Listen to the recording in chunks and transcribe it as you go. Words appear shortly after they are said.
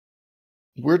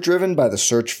We're driven by the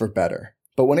search for better.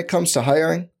 But when it comes to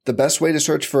hiring, the best way to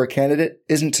search for a candidate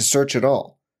isn't to search at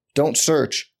all. Don't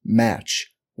search,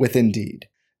 match with Indeed.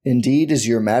 Indeed is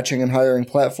your matching and hiring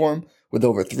platform with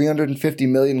over 350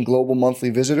 million global monthly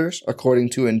visitors,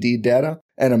 according to Indeed data,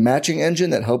 and a matching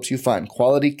engine that helps you find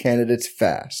quality candidates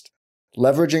fast.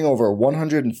 Leveraging over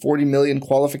 140 million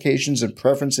qualifications and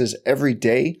preferences every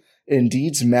day,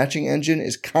 Indeed's matching engine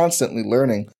is constantly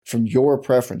learning from your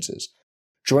preferences.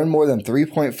 Join more than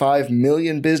 3.5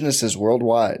 million businesses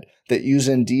worldwide that use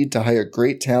Indeed to hire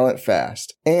great talent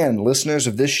fast. And listeners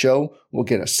of this show will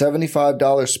get a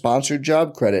 $75 sponsored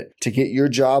job credit to get your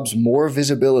jobs more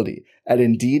visibility at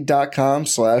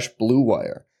Indeed.com/Blue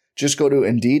Wire. Just go to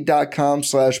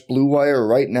Indeed.com/Blue Wire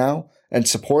right now and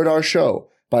support our show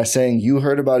by saying you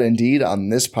heard about Indeed on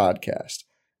this podcast.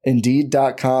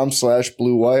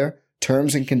 Indeed.com/Blue Wire.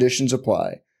 Terms and conditions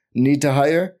apply. Need to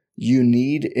hire? You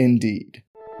need Indeed.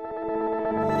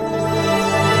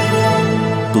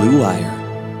 Blue Wire.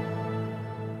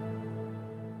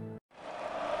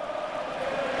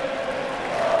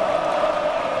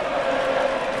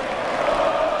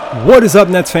 What is up,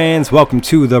 Nets fans? Welcome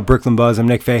to the Brooklyn Buzz. I'm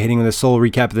Nick Fay, hitting with a solo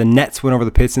recap of the Nets win over the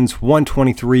Pistons,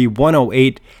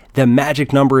 123-108. The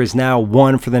magic number is now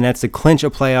 1 for the Nets to clinch a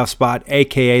playoff spot,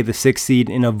 aka the 6th seed,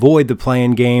 and avoid the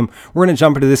play-in game. We're going to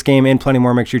jump into this game and plenty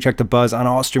more. Make sure you check the Buzz on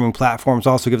all streaming platforms.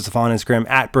 Also give us a follow on Instagram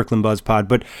at BrooklynBuzzPod.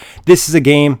 But this is a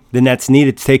game the Nets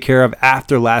needed to take care of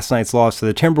after last night's loss to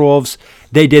the Timberwolves.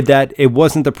 They did that. It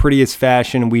wasn't the prettiest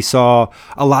fashion. We saw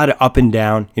a lot of up and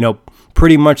down.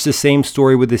 Pretty much the same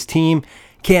story with this team.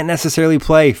 Can't necessarily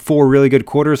play 4 really good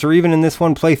quarters, or even in this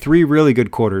one, play 3 really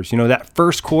good quarters. That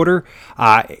first quarter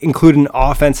included an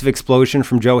offensive explosion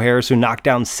from Joe Harris, who knocked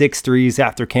down 6 threes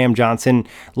after Cam Johnson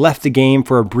left the game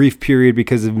for a brief period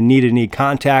because of knee-to-knee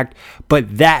contact.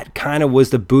 But that kind of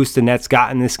was the boost the Nets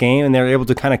got in this game, and they were able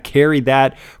to kind of carry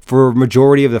that for a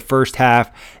majority of the first half.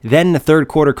 Then the third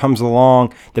quarter comes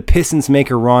along. The Pistons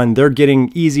make a run. They're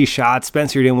getting easy shots.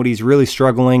 Spencer Dinwiddie's really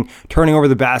struggling, turning over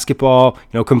the basketball,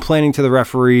 complaining to the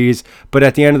referees. But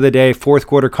at the end of the day, fourth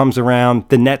quarter comes around.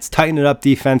 The Nets tighten it up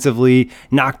defensively,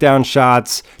 knock down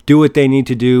shots, do what they need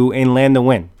to do, and land the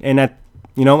win. And at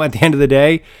the end of the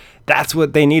day, that's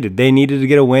what they needed. They needed to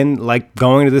get a win. Like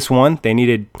going to this one, they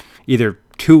needed either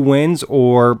 2 wins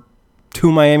or 2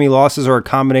 Miami losses, or a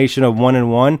combination of 1 and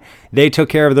 1. They took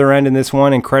care of their end in this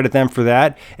one, and credit them for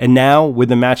that. And now with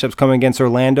the matchups coming against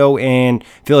Orlando and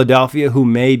Philadelphia, who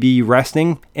may be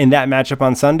resting in that matchup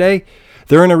on Sunday,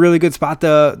 they're in a really good spot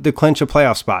to clinch a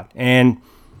playoff spot. And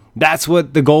that's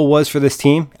what the goal was for this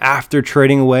team after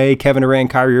trading away Kevin Durant and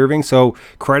Kyrie Irving. So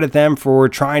credit them for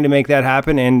trying to make that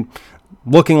happen and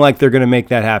looking like they're going to make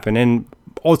that happen, and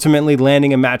ultimately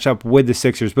landing a matchup with the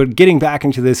Sixers. But getting back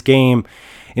into this game,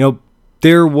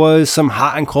 there was some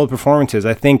hot and cold performances.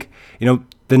 I think,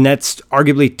 the Nets,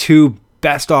 arguably 2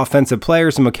 best offensive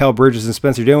players, Mikal Bridges and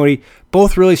Spencer Dinwiddie,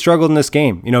 both really struggled in this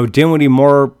game. Dinwiddie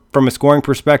more from a scoring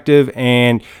perspective,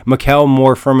 and Mikal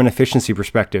more from an efficiency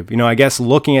perspective. I guess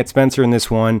looking at Spencer in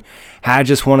this one, had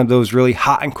just one of those really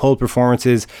hot and cold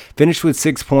performances, finished with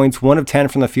 6 points, 1 of 10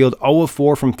 from the field, 0 of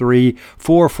 4 from 3,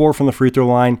 4 of 4 from the free throw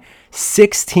line,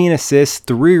 16 assists,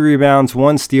 3 rebounds,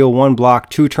 1 steal, 1 block,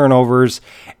 2 turnovers,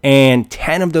 and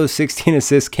 10 of those 16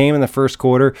 assists came in the first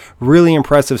quarter. Really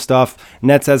impressive stuff.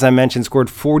 Nets, as I mentioned, scored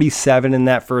 47 in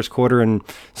that first quarter, and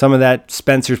some of that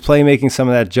Spencer's playmaking, some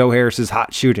of that Joe Harris's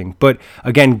hot shooting. But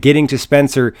again, getting to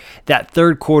Spencer, that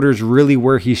third quarter is really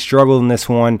where he struggled in this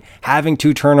one, having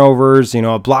 2 turnovers,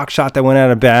 a block shot that went out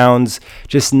of bounds,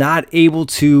 just not able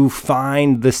to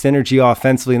find the synergy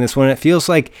offensively in this one. It feels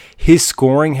like his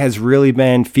scoring has really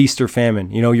been feast or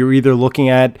famine. You're either looking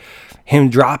at him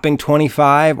dropping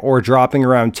 25 or dropping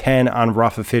around 10 on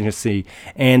rough efficiency.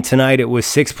 And tonight it was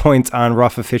 6 points on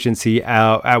rough efficiency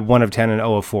at 1 of 10 and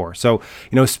 0 of 4. So,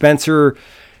 Spencer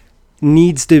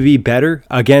needs to be better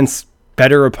against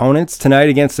better opponents. Tonight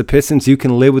against the Pistons, you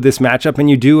can live with this matchup, and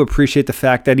you do appreciate the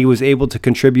fact that he was able to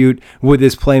contribute with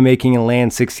his playmaking and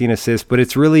land 16 assists, but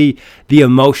it's really the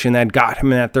emotion that got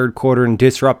him in that third quarter and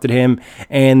disrupted him,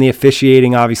 and the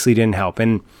officiating obviously didn't help,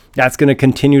 and that's going to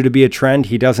continue to be a trend.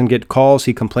 He doesn't get calls.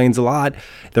 He complains a lot.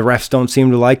 The refs don't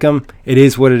seem to like him. It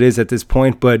is what it is at this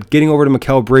point, but getting over to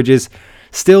Mikal Bridges,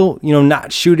 Still,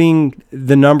 not shooting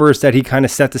the numbers that he kind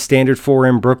of set the standard for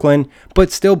in Brooklyn,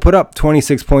 but still put up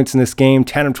 26 points in this game,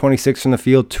 10 of 26 from the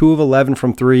field, 2 of 11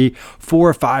 from 3, 4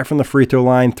 of 5 from the free throw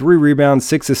line, 3 rebounds,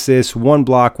 6 assists, 1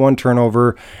 block, 1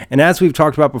 turnover. And as we've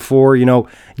talked about before, you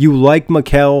like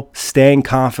Mikal staying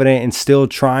confident and still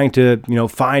trying to,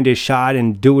 find his shot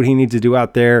and do what he needs to do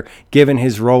out there, given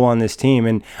his role on this team.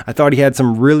 And I thought he had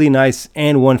some really nice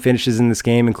and one finishes in this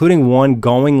game, including one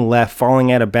going left,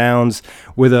 falling out of bounds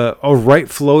with a right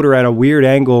floater at a weird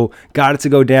angle, got it to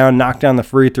go down, knocked down the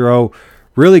free throw.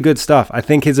 Really good stuff. I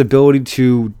think his ability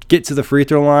to get to the free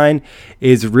throw line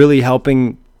is really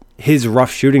helping his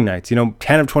rough shooting nights.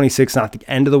 10 of 26, not the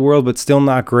end of the world, but still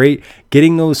not great.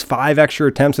 Getting those 5 extra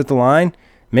attempts at the line,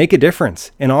 make a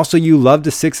difference. And also, you love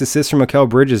the 6 assists from Mikal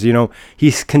Bridges.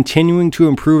 He's continuing to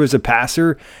improve as a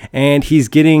passer, and he's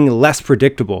getting less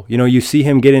predictable. You see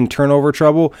him get in turnover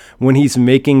trouble when he's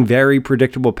making very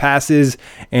predictable passes,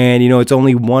 and, it's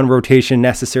only one rotation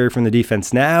necessary from the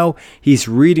defense. Now, he's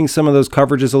reading some of those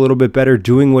coverages a little bit better,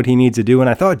 doing what he needs to do. And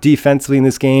I thought defensively in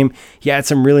this game, he had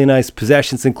some really nice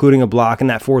possessions, including a block in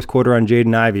that fourth quarter on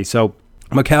Jaden Ivey. So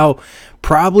Mikal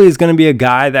probably is going to be a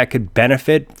guy that could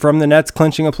benefit from the Nets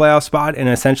clinching a playoff spot and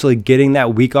essentially getting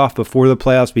that week off before the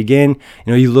playoffs begin.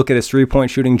 You look at his three-point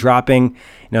shooting dropping.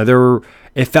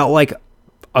 It felt like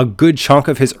a good chunk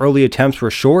of his early attempts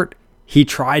were short. He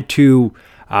tried to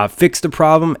fix the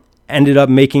problem, ended up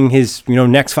making his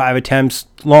next 5 attempts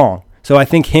long. So I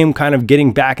think him kind of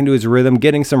getting back into his rhythm,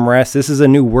 getting some rest, this is a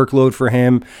new workload for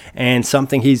him and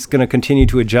something he's going to continue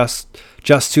to adjust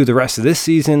to the rest of this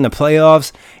season, the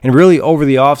playoffs, and really over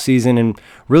the offseason, and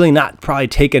really not probably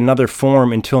take another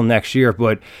form until next year.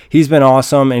 But he's been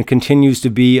awesome and continues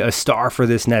to be a star for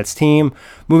this Nets team.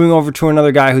 Moving over to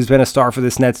another guy who's been a star for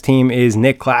this Nets team is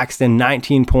Nick Claxton.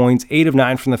 19 points, 8 of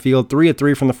 9 from the field, 3 of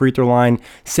 3 from the free throw line,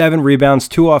 7 rebounds,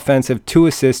 2 offensive, 2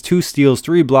 assists, 2 steals,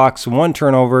 3 blocks, 1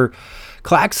 turnover.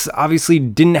 Clax obviously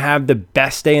didn't have the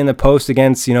best day in the post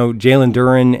against, Jalen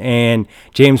Duren and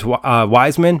James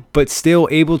Wiseman, but still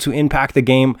able to impact the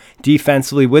game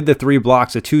defensively with the 3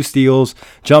 blocks, the 2 steals,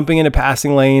 jumping into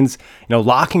passing lanes,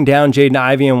 locking down Jaden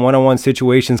Ivey in one-on-one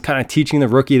situations, kind of teaching the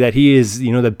rookie that he is,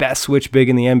 the best switch big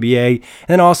in the NBA. And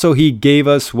then also he gave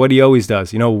us what he always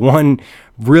does, one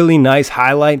really nice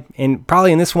highlight, and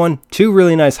probably in this one, 2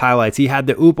 really nice highlights. He had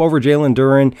the oop over Jalen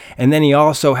Duren, and then he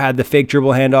also had the fake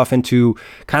dribble handoff into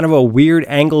kind of a weird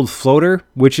angled floater,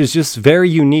 which is just very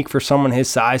unique for someone his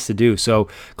size to do. So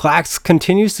Clax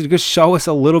continues to just show us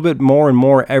a little bit more and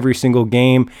more every single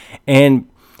game, and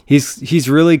he's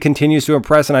really continues to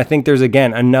impress. And I think there's,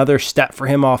 again, another step for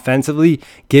him offensively,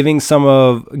 give it some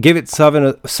of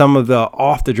the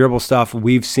off the dribble stuff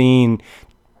we've seen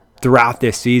throughout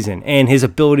this season, and his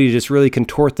ability to just really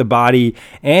contort the body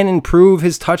and improve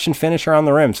his touch and finish around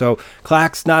the rim. So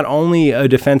Clax, not only a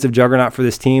defensive juggernaut for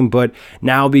this team, but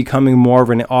now becoming more of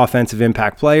an offensive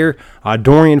impact player.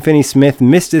 Dorian Finney-Smith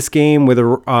missed this game with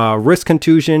a wrist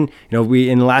contusion. We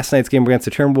in last night's game against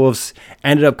the Timberwolves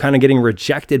ended up kind of getting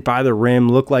rejected by the rim.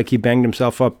 Looked like he banged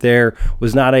himself up there.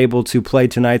 Was not able to play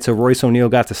tonight, so Royce O'Neal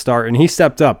got to start, and he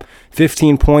stepped up.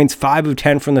 15 points, 5 of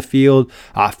 10 from the field,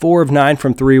 4 of 9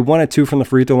 from 3, 1 of 2 from the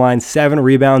free throw line, 7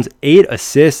 rebounds, 8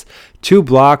 assists, 2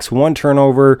 blocks, 1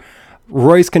 turnover.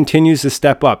 Royce continues to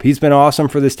step up. He's been awesome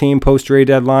for this team post-trade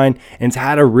deadline and has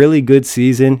had a really good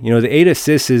season. The 8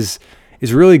 assists is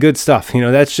really good stuff.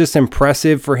 That's just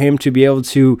impressive for him to be able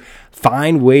to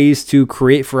find ways to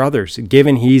create for others,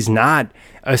 given he's not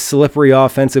a slippery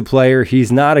offensive player.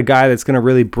 He's not a guy that's going to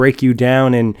really break you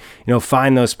down and,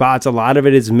 find those spots. A lot of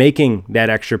it is making that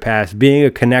extra pass, being a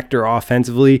connector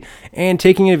offensively, and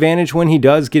taking advantage when he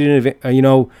does get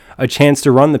a chance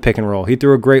to run the pick and roll. He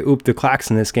threw a great oop to Clax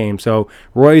in this game. So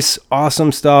Royce,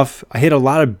 awesome stuff. I hit a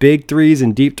lot of big threes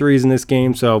and deep threes in this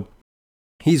game. So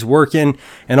he's working,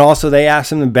 and also they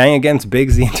asked him to bang against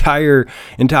bigs the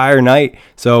entire night.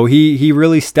 So he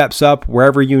really steps up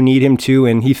wherever you need him to,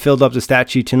 and he filled up the stat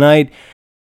sheet tonight.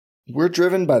 We're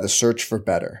driven by the search for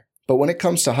better. But when it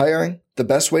comes to hiring, the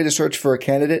best way to search for a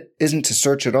candidate isn't to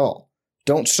search at all.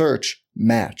 Don't search,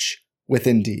 match with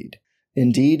Indeed.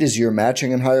 Indeed is your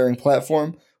matching and hiring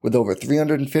platform with over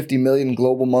 350 million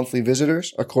global monthly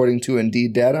visitors, according to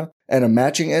Indeed data, and a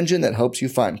matching engine that helps you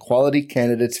find quality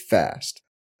candidates fast.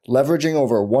 Leveraging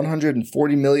over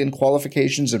 140 million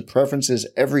qualifications and preferences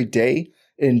every day,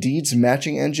 Indeed's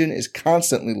matching engine is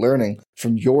constantly learning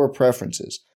from your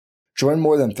preferences. Join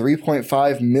more than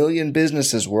 3.5 million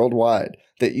businesses worldwide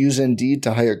that use Indeed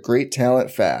to hire great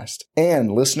talent fast.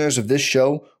 And listeners of this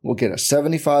show will get a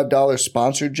 $75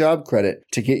 sponsored job credit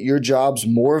to get your jobs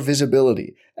more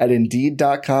visibility at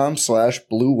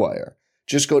Indeed.com/Blue Wire.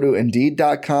 Just go to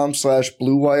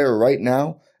Indeed.com/Blue Wire right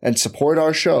now and support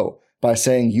our show by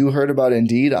saying you heard about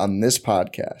Indeed on this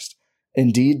podcast.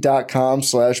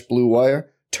 Indeed.com/Blue Wire.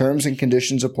 Terms and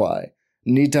conditions apply.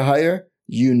 Need to hire?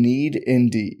 You need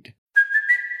Indeed.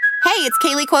 Hey, it's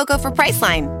Kaylee Cuoco for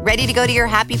Priceline. Ready to go to your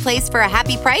happy place for a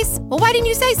happy price? Well, why didn't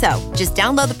you say so? Just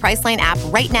download the Priceline app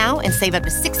right now and save up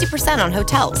to 60% on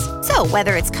hotels. So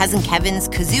whether it's Cousin Kevin's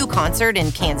Kazoo Concert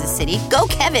in Kansas City, go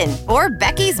Kevin, or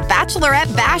Becky's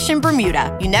Bachelorette Bash in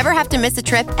Bermuda, you never have to miss a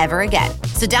trip ever again.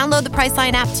 So download the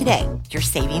Priceline app today. Your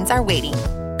savings are waiting.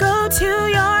 Go to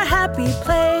your happy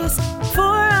place for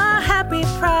a happy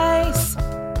price.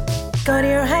 Go to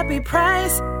your happy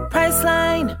price,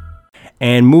 Priceline.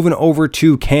 And moving over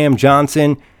to Cam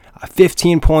Johnson,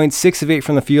 15 points, 6 of 8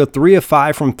 from the field, 3 of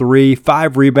 5 from 3,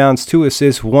 5 rebounds, 2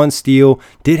 assists, 1 steal,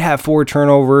 did have 4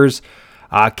 turnovers.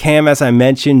 Cam, as I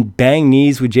mentioned, banged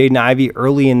knees with Jaden Ivey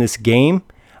early in this game,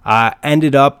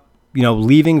 ended up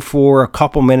leaving for a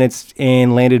couple minutes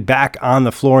and landed back on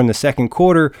the floor in the second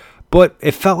quarter. But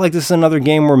it felt like this is another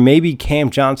game where maybe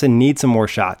Cam Johnson needs some more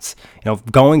shots.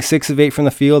 Going 6 of 8 from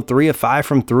the field, 3 of 5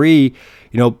 from 3,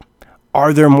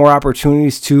 are there more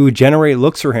opportunities to generate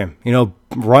looks for him?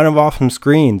 Run him off some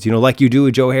screens, like you do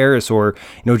with Joe Harris, or,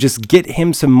 just get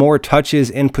him some more touches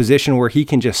in position where he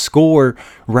can just score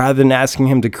rather than asking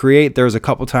him to create. There was a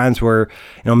couple times where,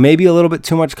 maybe a little bit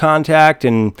too much contact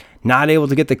and not able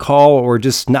to get the call, or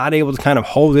just not able to kind of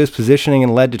hold his positioning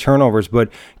and led to turnovers. But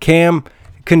Cam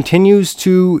continues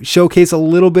to showcase a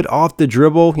little bit off the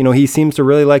dribble. He seems to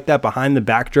really like that behind the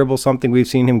back dribble, something we've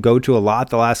seen him go to a lot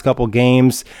the last couple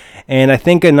games. And I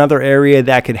think another area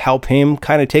that could help him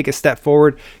kind of take a step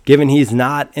forward, given he's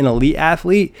not an elite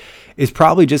athlete, is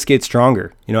probably just get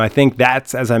stronger. I think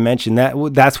that's, as I mentioned,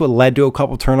 that's what led to a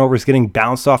couple turnovers, getting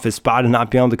bounced off his spot and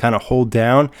not being able to kind of hold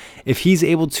down. If he's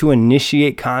able to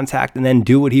initiate contact and then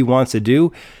do what he wants to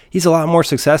do, he's a lot more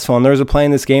successful. And there was a play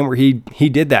in this game where he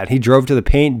did that. He drove to the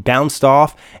paint, bounced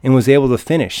off, and was able to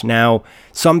finish. Now,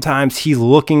 sometimes he's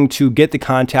looking to get the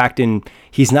contact and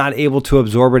he's not able to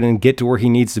absorb it and get to where he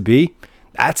needs to be.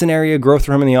 That's an area of growth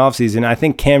for him in the offseason. I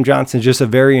think Cam Johnson is just a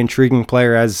very intriguing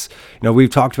player. As we've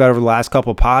talked about over the last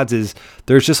couple of pods, is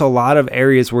there's just a lot of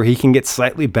areas where he can get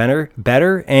slightly better,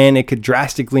 and it could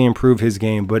drastically improve his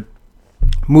game. But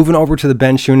moving over to the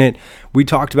bench unit, we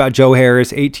talked about Joe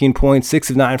Harris, 18 points,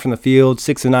 6 of 9 from the field,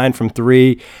 6 of 9 from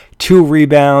 3, 2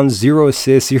 rebounds, 0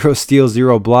 assists, 0 steals,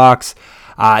 0 blocks.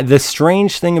 The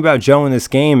strange thing about Joe in this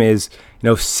game is,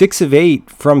 6 of 8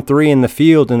 from 3 in the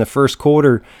field in the first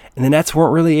quarter, and the Nets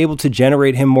weren't really able to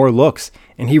generate him more looks,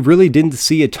 and he really didn't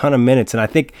see a ton of minutes. And I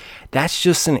think that's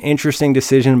just an interesting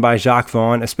decision by Jacques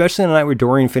Vaughn, especially on a night where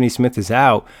Dorian Finney-Smith is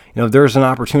out. There's an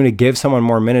opportunity to give someone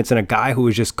more minutes, and a guy who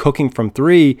was just cooking from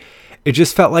 3, it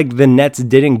just felt like the Nets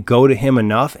didn't go to him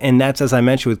enough. And that's, as I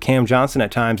mentioned with Cam Johnson at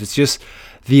times, it's just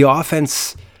the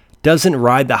offense doesn't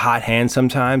ride the hot hand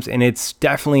sometimes, and it's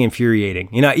definitely infuriating.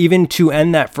 Even to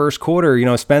end that first quarter,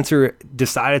 Spencer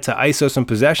decided to ISO some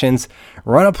possessions,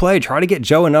 run a play, try to get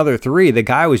Joe another 3. The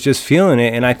guy was just feeling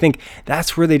it, and I think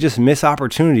that's where they just miss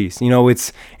opportunities.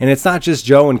 It's not just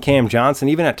Joe and Cam Johnson.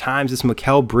 Even at times, it's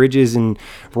Mikal Bridges and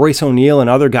Royce O'Neal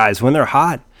and other guys. When they're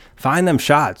hot, find them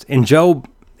shots. And Joe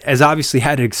has obviously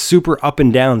had a super up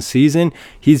and down season.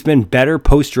 He's been better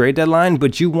post-trade deadline,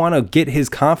 but you want to get his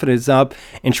confidence up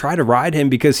and try to ride him,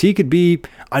 because he could be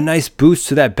a nice boost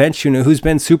to that bench unit who's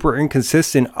been super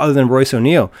inconsistent other than Royce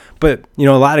O'Neal. But, a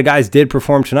lot of guys did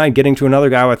perform tonight. Getting to another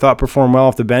guy who I thought performed well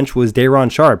off the bench was Day'Ron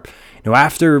Sharpe.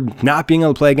 After not being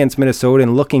able to play against Minnesota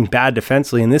and looking bad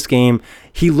defensively in this game,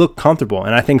 he looked comfortable.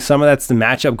 And I think some of that's the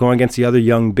matchup going against the other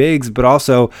young bigs, but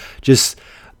also just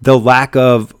the lack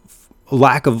of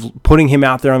putting him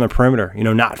out there on the perimeter,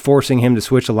 not forcing him to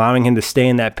switch, allowing him to stay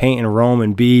in that paint and roam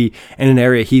and be in an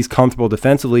area he's comfortable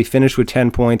defensively. Finished with 10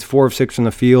 points, 4 of 6 from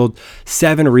the field,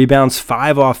 7 rebounds,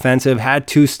 5 offensive, had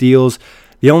 2 steals.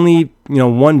 The only,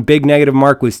 one big negative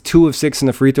mark was 2 of 6 in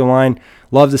the free throw line.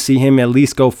 Love to see him at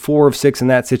least go 4 of 6 in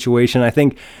that situation. I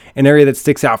think an area that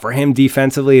sticks out for him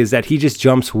defensively is that he just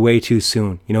jumps way too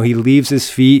soon. He leaves his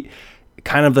feet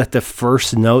kind of like the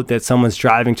first note that someone's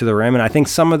driving to the rim. And I think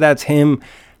some of that's him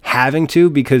having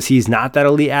to, because he's not that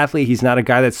elite athlete. He's not a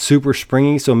guy that's super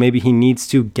springy, so maybe he needs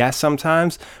to guess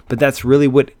sometimes. But that's really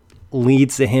what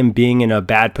leads to him being in a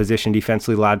bad position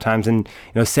defensively a lot of times, and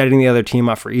setting the other team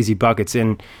up for easy buckets.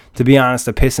 And to be honest,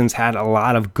 the Pistons had a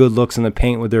lot of good looks in the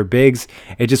paint with their bigs.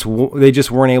 They just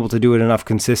weren't able to do it enough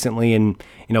consistently. And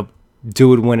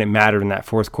do it when it mattered in that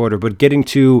fourth quarter. But getting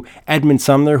to Edmond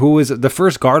Sumner, who was the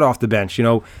first guard off the bench,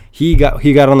 he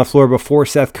got on the floor before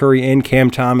Seth Curry and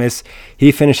Cam Thomas.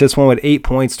 He finished this one with 8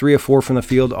 points, 3 of 4 from the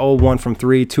field, 0 of 1 from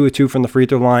 3, 2 of 2 from the free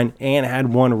throw line, and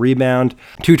had 1 rebound,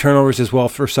 2 turnovers as well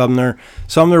for Sumner.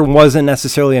 Sumner wasn't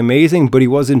necessarily amazing, but he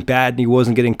wasn't bad and he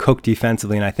wasn't getting cooked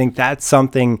defensively. And I think that's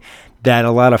something that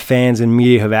a lot of fans and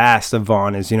media have asked of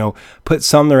Vaughn is, put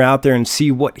Sumner out there and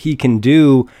see what he can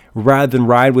do rather than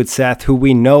ride with Seth, who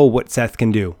we know what Seth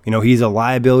can do. He's a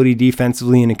liability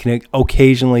defensively and can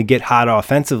occasionally get hot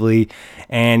offensively.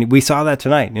 And we saw that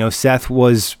tonight. Seth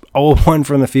was 0-1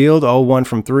 from the field, 0-1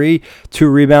 from 3, 2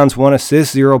 rebounds, 1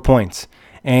 assist, 0 points.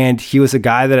 And he was a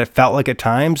guy that it felt like at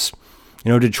times,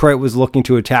 Detroit was looking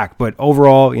to attack. But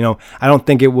overall, I don't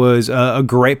think it was a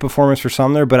great performance for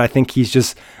Sumner, but I think he's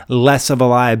just less of a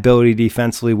liability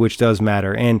defensively, which does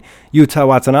matter. And Yuta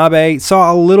Watanabe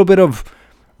saw a little bit of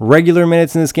regular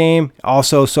minutes in this game,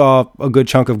 also saw a good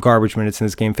chunk of garbage minutes in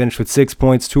this game. Finished with 6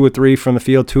 points, 2 of 3 from the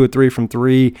field, 2 of 3 from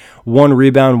 3, 1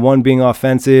 rebound, 1 being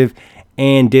offensive,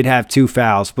 and did have 2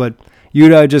 fouls. But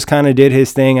Yuta just kind of did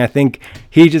his thing. I think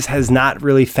he just has not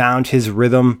really found his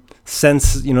rhythm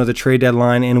since, the trade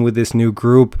deadline and with this new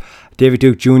group. David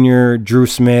Duke Jr., Drew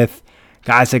Smith,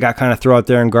 guys that got kind of thrown out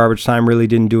there in garbage time, really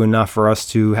didn't do enough for us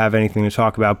to have anything to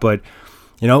talk about. But,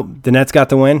 the Nets got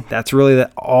the win. That's really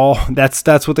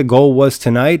that's what the goal was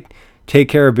tonight. Take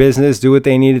care of business, do what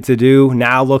they needed to do.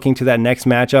 Now looking to that next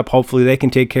matchup, hopefully they can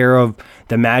take care of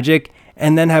the Magic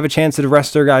and then have a chance to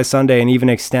rest their guys Sunday and even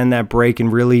extend that break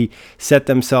and really set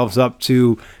themselves up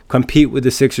to compete with the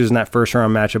Sixers in that first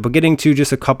round matchup. But getting to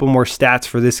just a couple more stats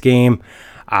for this game,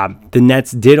 the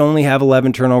Nets did only have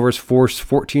 11 turnovers, forced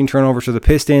 14 turnovers for the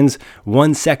Pistons,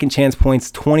 1 second chance points,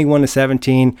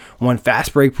 21-17, 1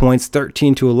 fast break points,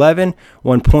 13-11,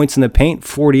 1 points in the paint,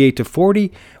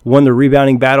 48-40, 1 the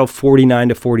rebounding battle,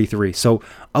 49-43. So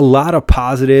a lot of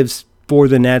positives for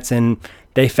the Nets, and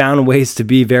they found ways to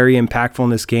be very impactful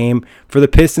in this game. For the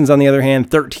Pistons, on the other hand,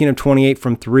 13 of 28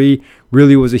 from 3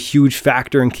 really was a huge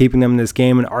factor in keeping them in this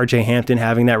game, and RJ Hampton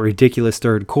having that ridiculous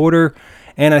third quarter.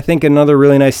 And I think another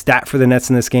really nice stat for the Nets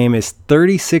in this game is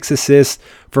 36 assists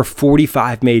for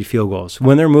 45 made field goals.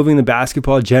 When they're moving the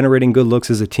basketball, generating good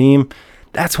looks as a team,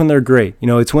 that's when they're great.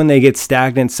 It's when they get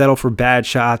stagnant, settle for bad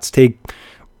shots, take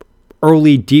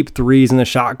early deep threes in the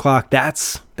shot clock.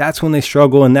 That's when they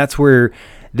struggle, and that's where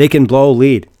they can blow a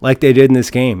lead like they did in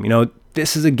this game.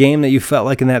 This is a game that you felt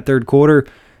like in that third quarter,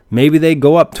 maybe they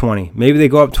go up 20, maybe they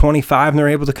go up 25 and they're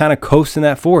able to kind of coast in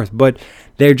that fourth, but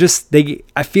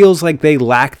I feels like they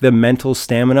lack the mental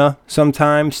stamina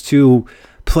sometimes to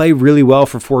play really well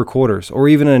for 4 quarters or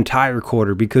even an entire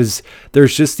quarter, because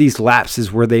there's just these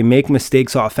lapses where they make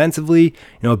mistakes offensively,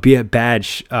 be it bad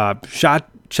shot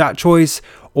choice,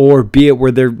 or be it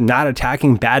where they're not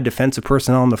attacking bad defensive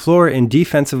personnel on the floor. And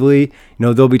defensively,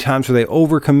 there'll be times where they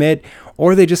overcommit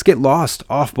or they just get lost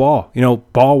off ball,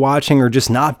 ball watching or just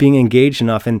not being engaged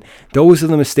enough. And those are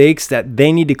the mistakes that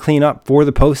they need to clean up for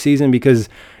the postseason, because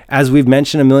as we've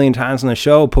mentioned a million times on the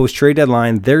show, post-trade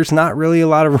deadline, there's not really a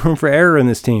lot of room for error in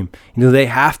this team. They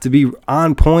have to be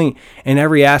on point in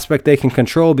every aspect they can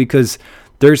control, because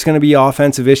there's going to be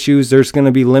offensive issues. There's going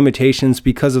to be limitations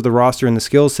because of the roster and the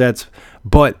skill sets,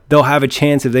 but they'll have a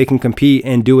chance if they can compete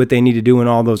and do what they need to do in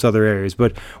all those other areas.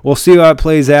 But we'll see how it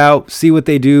plays out, see what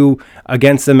they do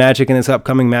against the Magic in this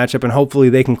upcoming matchup, and hopefully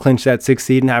they can clinch that 6th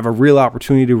seed and have a real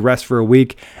opportunity to rest for a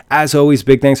week. As always,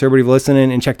 big thanks to everybody for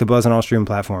listening, and check the Buzz on all streaming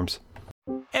platforms.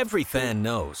 Every fan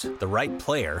knows the right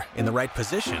player in the right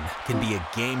position can be a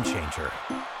game changer.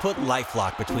 Put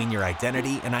LifeLock between your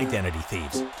identity and identity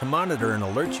thieves to monitor and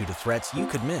alert you to threats you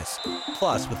could miss.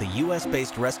 Plus, with a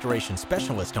U.S.-based restoration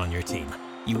specialist on your team,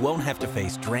 you won't have to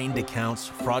face drained accounts,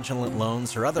 fraudulent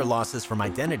loans, or other losses from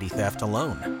identity theft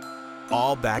alone.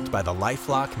 All backed by the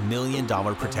LifeLock $1 Million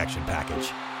Protection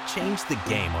Package. Change the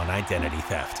game on identity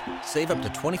theft. Save up to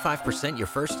 25% your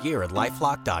first year at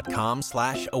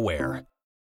LifeLock.com/aware.